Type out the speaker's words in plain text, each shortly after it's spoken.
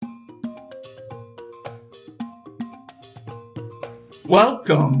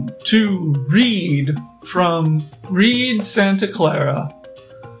Welcome to Read from Read Santa Clara.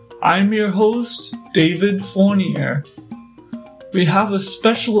 I'm your host, David Fournier. We have a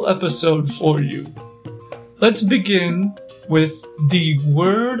special episode for you. Let's begin with the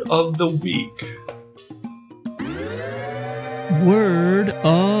Word of the Week. Word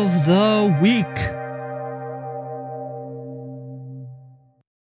of the Week.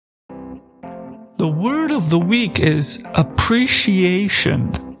 The word of the week is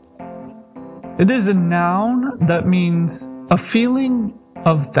appreciation. It is a noun that means a feeling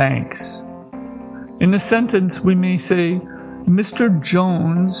of thanks. In a sentence, we may say, Mr.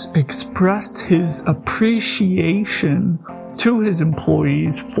 Jones expressed his appreciation to his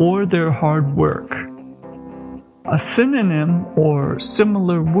employees for their hard work. A synonym or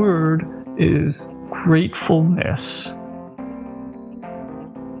similar word is gratefulness.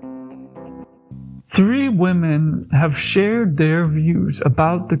 3 women have shared their views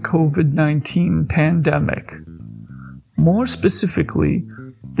about the COVID-19 pandemic. More specifically,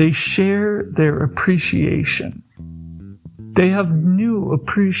 they share their appreciation. They have new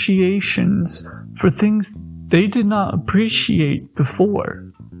appreciations for things they did not appreciate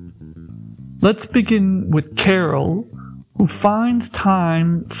before. Let's begin with Carol, who finds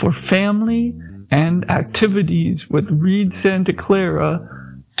time for family and activities with Read Santa Clara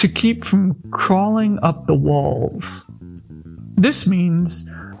to keep from crawling up the walls. This means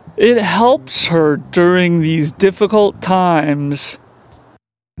it helps her during these difficult times.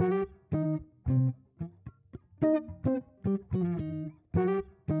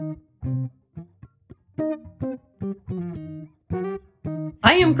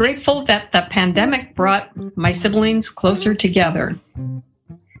 I am grateful that the pandemic brought my siblings closer together.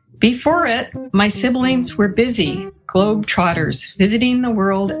 Before it, my siblings were busy globetrotters, visiting the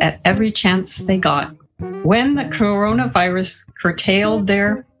world at every chance they got. When the coronavirus curtailed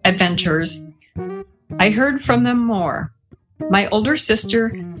their adventures, I heard from them more. My older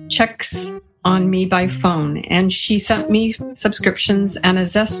sister checks on me by phone, and she sent me subscriptions and a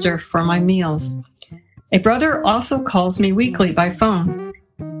zester for my meals. A brother also calls me weekly by phone.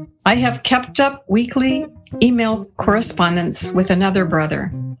 I have kept up weekly email correspondence with another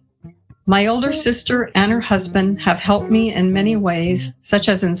brother. My older sister and her husband have helped me in many ways, such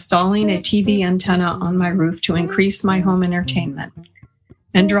as installing a TV antenna on my roof to increase my home entertainment,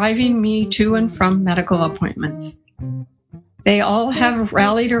 and driving me to and from medical appointments. They all have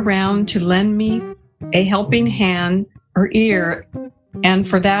rallied around to lend me a helping hand or ear, and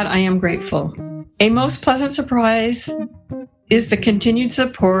for that I am grateful. A most pleasant surprise is the continued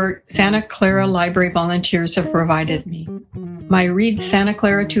support Santa Clara Library volunteers have provided me. My Read Santa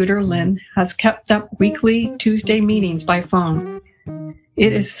Clara tutor, Lynn, has kept up weekly Tuesday meetings by phone.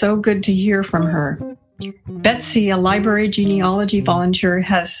 It is so good to hear from her. Betsy, a library genealogy volunteer,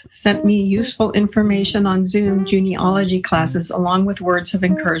 has sent me useful information on Zoom genealogy classes along with words of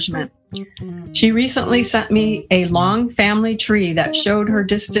encouragement. She recently sent me a long family tree that showed her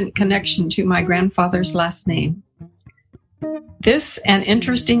distant connection to my grandfather's last name. This and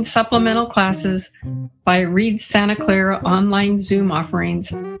interesting supplemental classes by Read Santa Clara online Zoom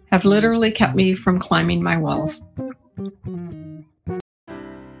offerings have literally kept me from climbing my walls.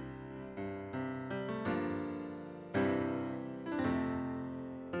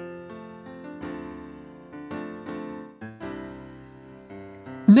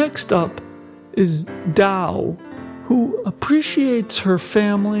 Next up is Dao, who appreciates her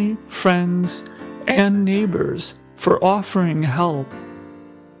family, friends, and neighbors for offering help.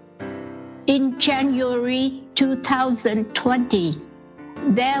 In January 2020,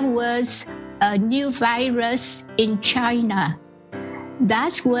 there was a new virus in China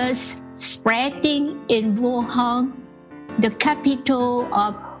that was spreading in Wuhan, the capital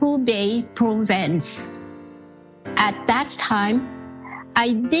of Hubei province. At that time,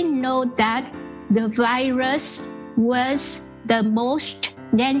 I didn't know that the virus was the most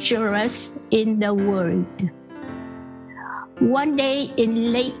dangerous in the world. One day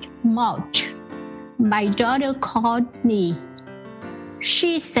in late March, my daughter called me.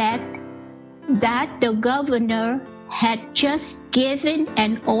 She said that the governor had just given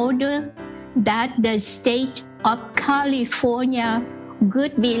an order that the state of California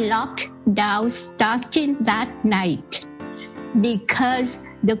would be locked down starting that night because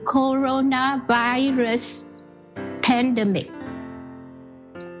the coronavirus pandemic.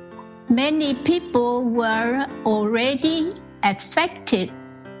 Many people were already affected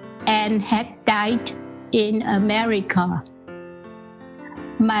and had died in America.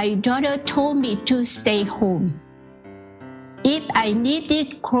 My daughter told me to stay home. If I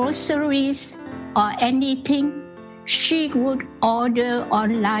needed groceries or anything, she would order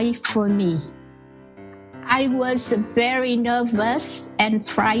online for me. I was very nervous and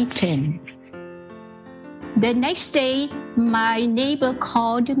frightened. The next day, my neighbor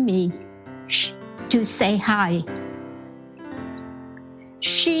called me to say hi.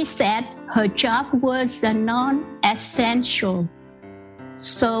 She said her job was non-essential,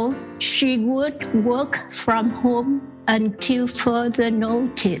 so she would work from home until further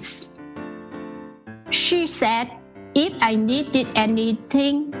notice. She said if I needed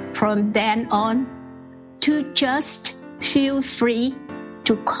anything from then on, to just feel free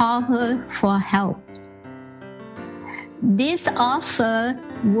to call her for help. This offer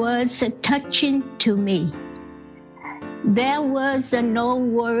was touching to me. There was no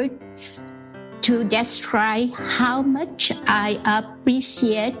words to describe how much I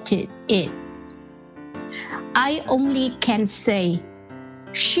appreciated it. I only can say,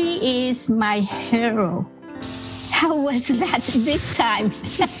 she is my hero. How was that this time?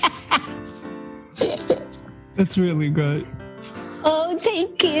 That's really good. Oh,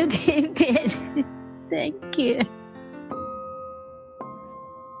 thank you, David. Thank you.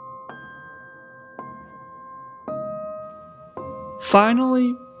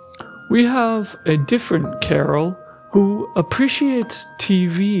 Finally, we have a different Carol who appreciates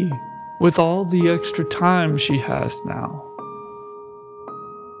TV with all the extra time she has now.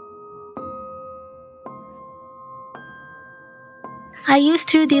 I used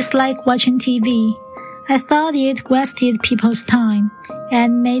to dislike watching TV. I thought it wasted people's time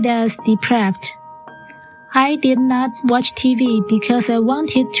and made us deprived. I did not watch TV because I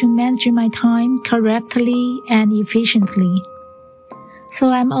wanted to manage my time correctly and efficiently. So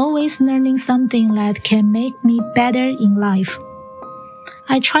I'm always learning something that can make me better in life.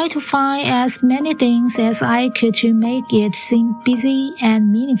 I try to find as many things as I could to make it seem busy and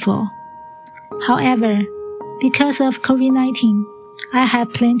meaningful. However, because of COVID-19, I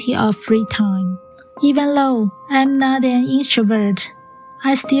have plenty of free time. Even though I'm not an introvert,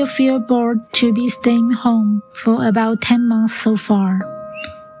 I still feel bored to be staying home for about 10 months so far.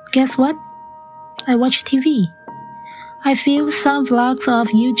 Guess what? I watch TV. I view some vlogs of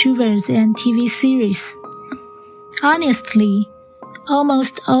YouTubers and TV series. Honestly,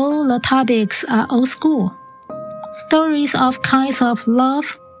 almost all the topics are old school. Stories of kinds of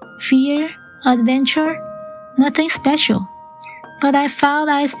love, fear, adventure, nothing special. But I found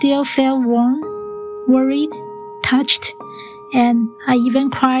I still felt warm, worried, touched, and I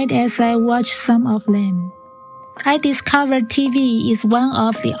even cried as I watched some of them. I discovered TV is one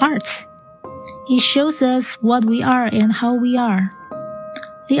of the arts. It shows us what we are and how we are.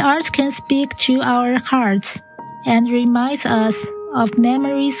 The arts can speak to our hearts and remind us of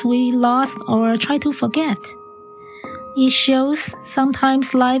memories we lost or try to forget. It shows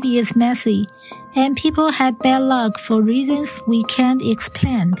sometimes life is messy and people have bad luck for reasons we can't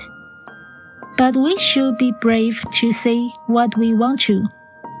explain. But we should be brave to say what we want to,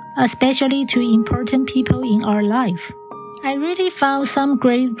 especially to important people in our life. I really found some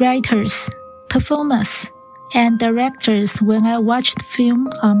great writers, performers, and directors when I watched film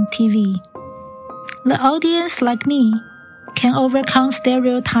on TV. The audience, like me, can overcome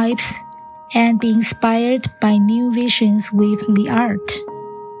stereotypes and be inspired by new visions with the art.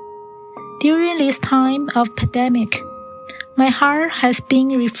 During this time of pandemic, my heart has been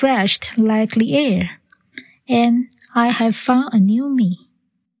refreshed like the air, and I have found a new me.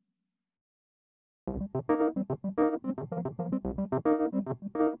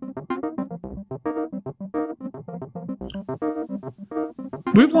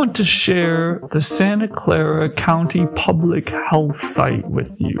 We want to share the Santa Clara County Public Health site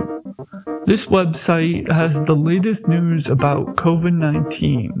with you. This website has the latest news about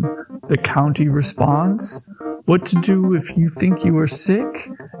COVID-19, the county response, what to do if you think you are sick,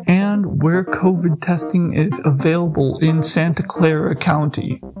 and where COVID testing is available in Santa Clara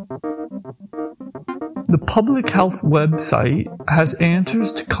County. The public health website has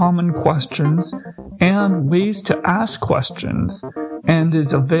answers to common questions and ways to ask questions and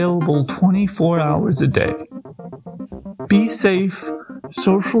is available 24 hours a day. Be safe,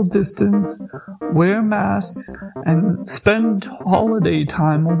 social distance, wear masks, and spend holiday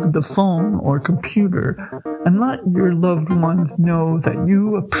time over the phone or computer, and let your loved ones know that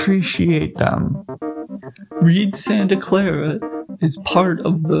you appreciate them. Read Santa Clara is part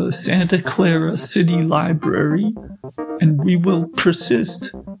of the Santa Clara City Library, and we will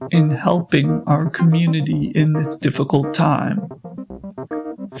persist in helping our community in this difficult time.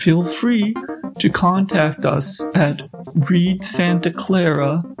 Feel free to contact us at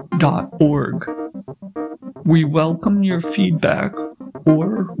readsantaclara.org. We welcome your feedback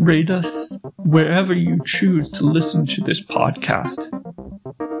or rate us wherever you choose to listen to this podcast.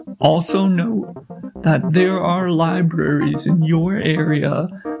 Also note that there are libraries in your area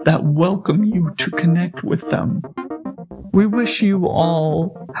that welcome you to connect with them. We wish you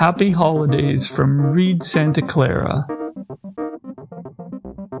all happy holidays from Reed Santa Clara.